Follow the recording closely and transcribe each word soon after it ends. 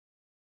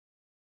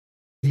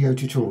Video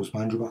Tutorials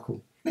by Andrew Buckle.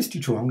 In this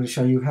tutorial I'm going to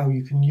show you how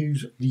you can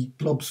use the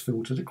Blobs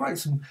filter to create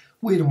some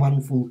weird and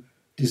wonderful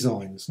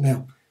designs.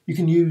 Now, you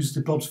can use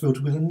the Blobs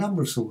filter with a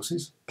number of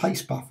sources.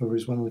 Paste buffer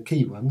is one of the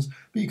key ones,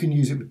 but you can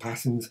use it with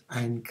patterns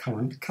and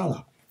current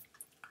colour.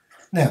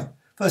 Now,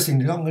 first thing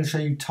to do, I'm going to show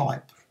you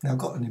type. Now, I've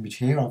got an image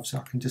here, obviously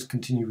I can just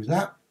continue with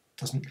that.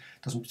 Doesn't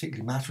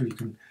particularly matter, you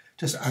can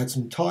just add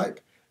some type.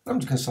 I'm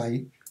just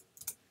going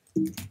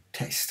to say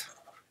test.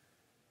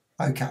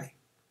 Okay,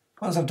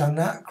 once I've done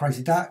that,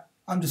 created that,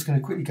 I'm just going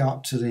to quickly go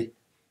up to the,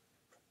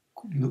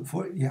 quickly look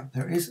for it, yeah,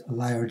 there it is, a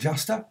layer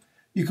adjuster.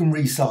 You can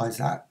resize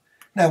that.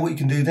 Now what you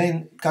can do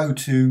then, go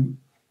to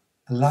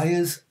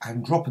layers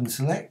and drop and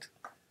select,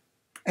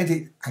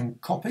 edit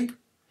and copy.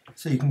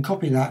 So you can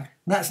copy that,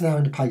 and that's now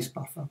in the paste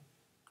buffer.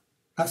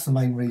 That's the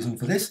main reason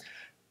for this.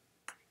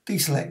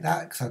 Deselect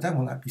that, because I don't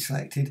want that to be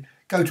selected.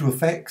 Go to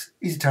Effects,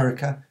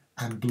 Esoterica,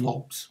 and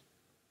Blobs.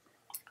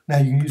 Now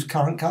you can use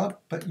current colour,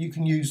 but you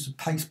can use the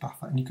paste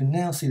buffer, and you can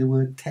now see the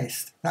word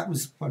test. That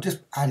was what I just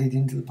added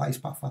into the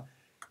paste buffer.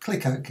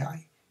 Click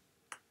OK.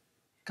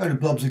 Go to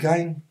Blobs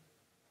again,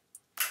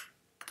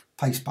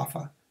 paste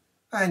buffer,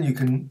 and you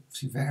can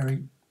see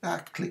vary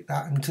that, click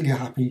that until you're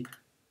happy.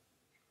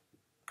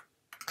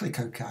 Click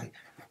OK.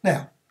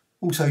 Now,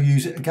 also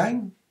use it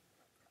again.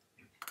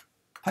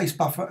 Paste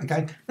buffer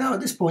again. Now at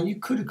this point you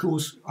could, of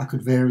course, I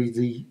could vary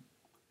the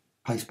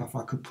paste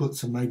buffer. I could put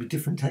some maybe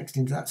different text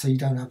into that so you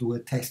don't have the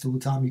word test all the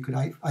time. You could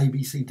A,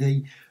 B, C,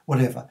 D,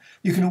 whatever.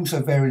 You can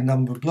also vary the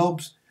number of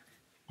blobs.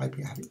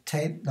 Maybe have it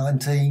 10,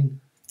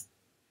 19.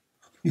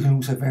 You can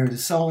also vary the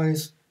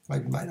size.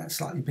 Maybe make that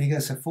slightly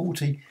bigger, so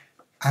 40.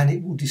 And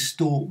it will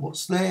distort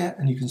what's there,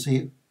 and you can see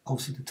it,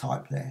 obviously the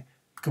type there.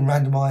 You can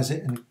randomise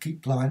it and keep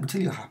applying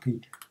until you're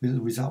happy with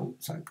the result.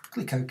 So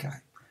click OK,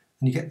 and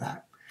you get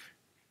that.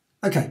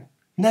 Okay.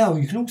 Now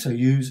you can also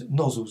use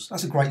nozzles.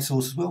 That's a great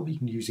source as well. You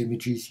can use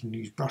images, you can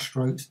use brush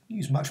strokes,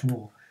 use much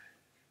more.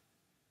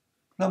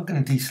 Now I'm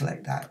going to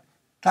deselect that.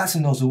 That's a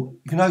nozzle.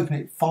 You can open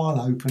it,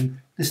 file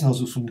open. This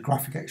nozzle's from the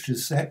Graphicxtras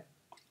set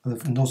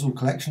of nozzle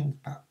collection,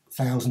 about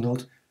 1,000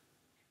 odd.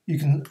 You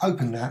can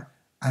open that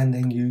and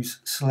then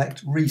use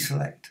select,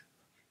 reselect.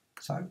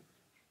 So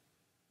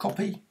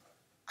copy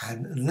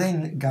and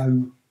then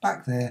go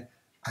back there,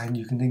 and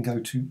you can then go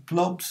to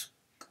Blobs,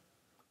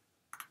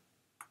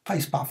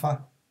 paste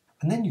buffer,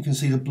 and then you can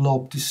see the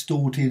blob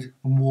distorted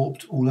and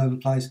warped all over the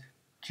place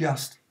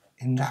just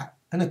in that.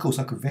 And of course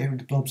I could vary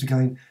the blobs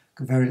again,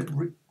 could vary it,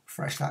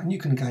 refresh that, and you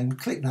can again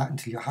click that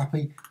until you're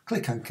happy,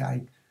 click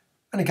OK,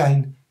 and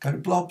again go to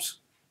Blobs,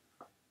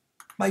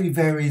 maybe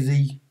vary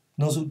the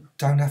nozzle,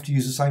 don't have to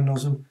use the same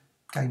nozzle,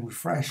 again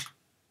refresh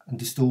and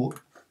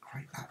distort,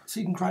 create that. So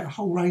you can create a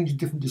whole range of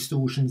different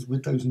distortions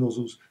with those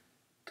nozzles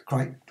to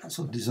create that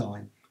sort of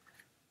design.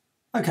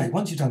 Okay,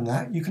 once you've done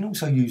that, you can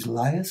also use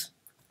layers.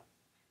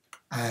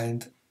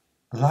 And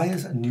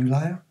layers, a new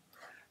layer.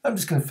 I'm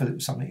just going to fill it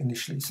with something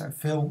initially. So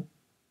fill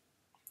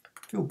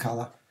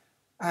colour,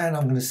 and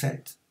I'm going to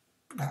set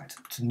that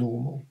to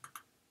normal.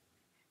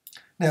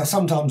 Now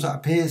sometimes that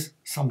appears,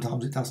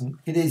 sometimes it doesn't.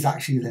 It is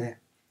actually there.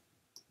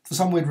 For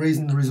some weird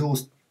reason the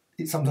resource,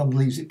 it sometimes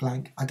leaves it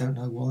blank. I don't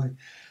know why,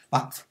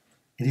 but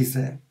it is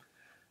there.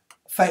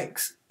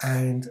 Effects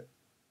and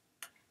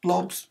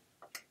Blobs.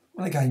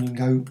 And again you can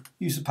go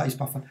use the paste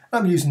buffer.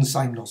 I'm using the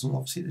same nozzle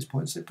obviously at this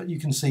point, but you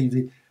can see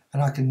the,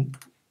 and I can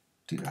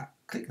do that,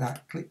 click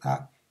that, click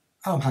that.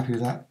 Oh, I'm happy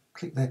with that,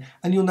 click there.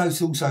 And you'll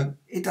notice also,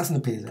 it doesn't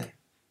appear there.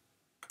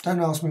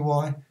 Don't ask me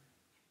why,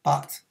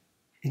 but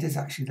it is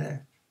actually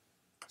there.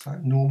 So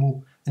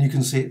normal, and you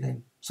can see it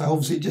then. So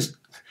obviously it just,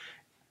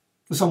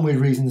 for some weird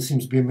reason, there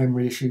seems to be a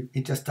memory issue.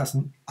 It just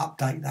doesn't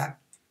update that.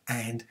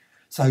 And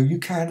so you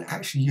can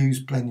actually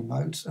use blending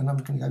modes, and I'm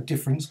going to go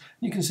difference.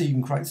 You can see you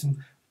can create some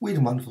weird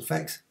and wonderful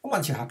effects. And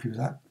once you're happy with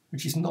that,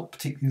 which is not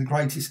particularly the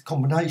greatest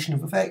combination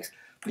of effects,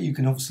 but you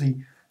can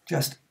obviously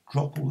just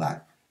drop all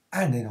that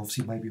and then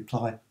obviously maybe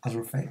apply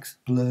other effects,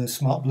 blurs,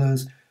 smart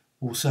blurs,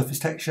 or surface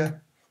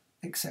texture,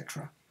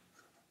 etc.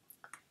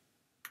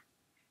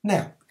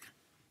 Now,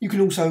 you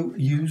can also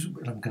use,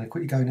 and I'm going to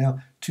quickly go now,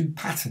 to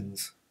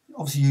patterns.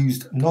 Obviously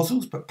used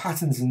nozzles, but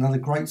patterns is another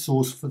great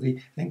source for the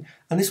thing.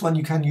 And this one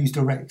you can use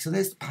direct, so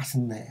there's the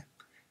pattern there.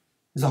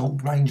 There's a whole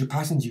range of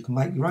patterns. You can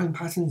make your own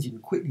patterns, you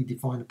can quickly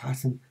define a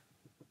pattern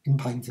in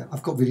Painter.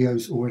 I've got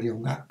videos already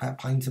on that, about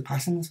Painter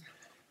patterns.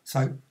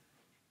 So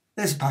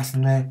there's a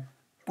pattern there.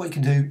 What you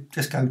can do,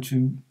 just go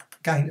to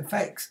again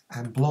Effects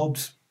and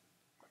Blobs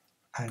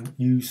and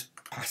use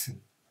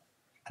pattern.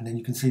 And then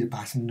you can see the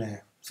pattern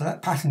there. So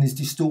that pattern is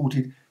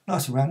distorted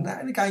nice around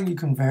that. And again, you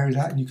can vary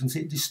that and you can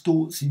see it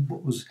distorts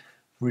what was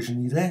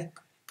originally there.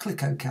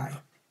 Click OK.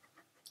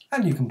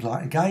 And you can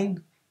apply it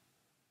again.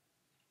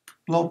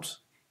 Blobs.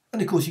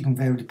 And of course you can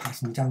vary the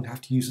pattern. You don't have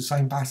to use the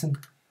same pattern.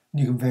 And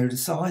you can vary the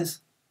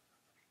size.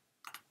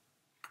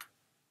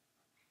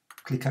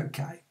 Click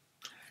OK.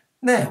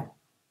 Now,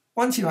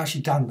 once you've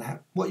actually done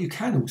that, what you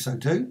can also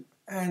do,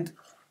 and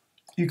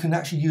you can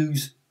actually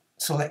use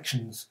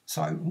selections.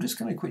 So I'm just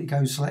going to quickly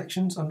go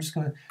selections. I'm just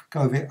going to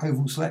go over here,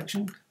 oval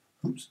selection.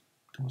 Oops,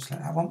 don't want to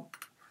select that one.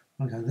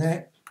 I'm going to go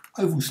there,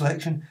 oval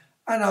selection,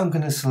 and I'm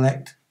going to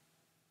select,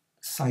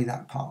 say,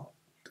 that part.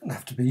 Doesn't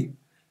have to be.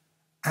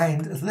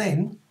 And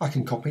then I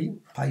can copy,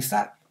 paste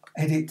that,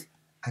 edit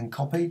and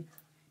copy,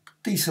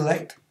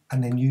 deselect,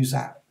 and then use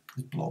that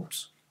as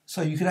blobs.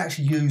 So you can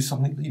actually use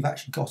something that you've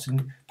actually got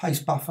in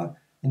paste buffer,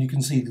 and you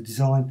can see the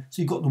design.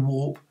 So you've got the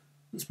warp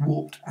that's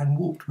warped and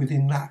warped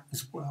within that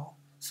as well.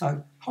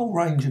 So whole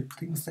range of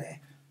things there.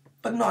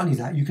 But not only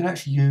that, you can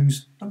actually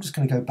use, I'm just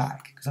going to go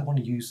back because I want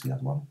to use the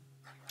other one.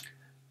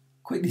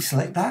 Quickly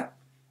select that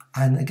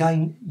and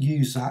again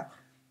use that.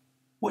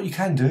 What you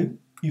can do,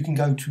 you can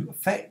go to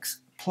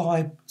Effects,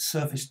 Apply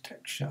Surface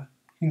Texture.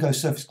 You can go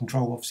Surface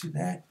Control obviously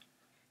there,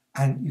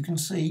 and you can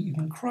see you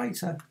can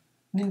create an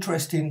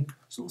interesting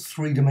sort of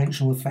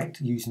three-dimensional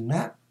effect using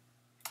that.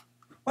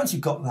 Once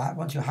you've got that,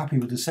 once you're happy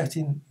with the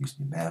setting,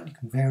 using the amount, you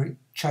can vary,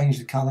 change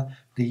the colour,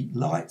 the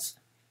lights,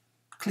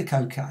 click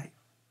OK.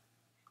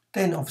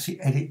 Then obviously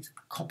edit,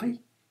 copy,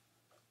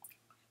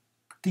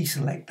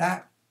 deselect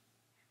that,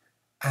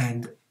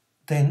 and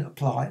then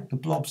apply the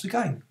blobs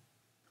again.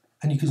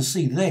 And you can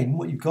see then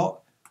what you've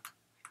got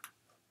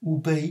will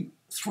be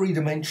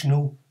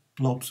three-dimensional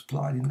blobs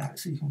applied in that.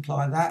 So you can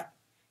apply that,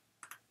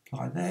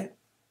 apply there,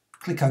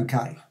 click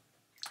OK.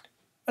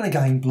 And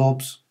again,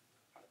 blobs,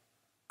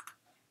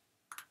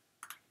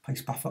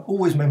 paste buffer.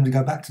 Always remember to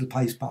go back to the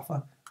paste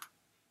buffer.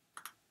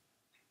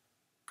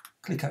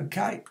 Click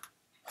OK,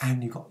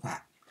 and you've got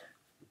that.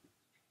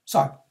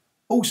 So,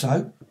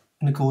 also,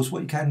 and of course,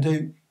 what you can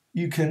do,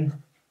 you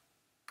can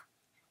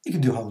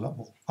do a whole lot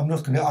more. I'm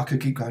not going to, I could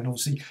keep going,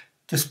 obviously.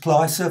 Just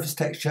apply surface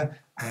texture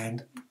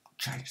and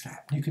change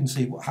that. You can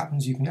see what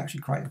happens. You can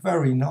actually create a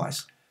very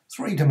nice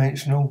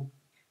three-dimensional,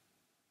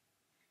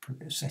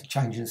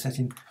 change in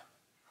setting,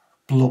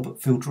 blob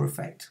filter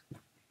effect.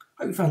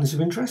 Hope you found this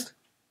of interest.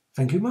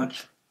 Thank you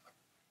much.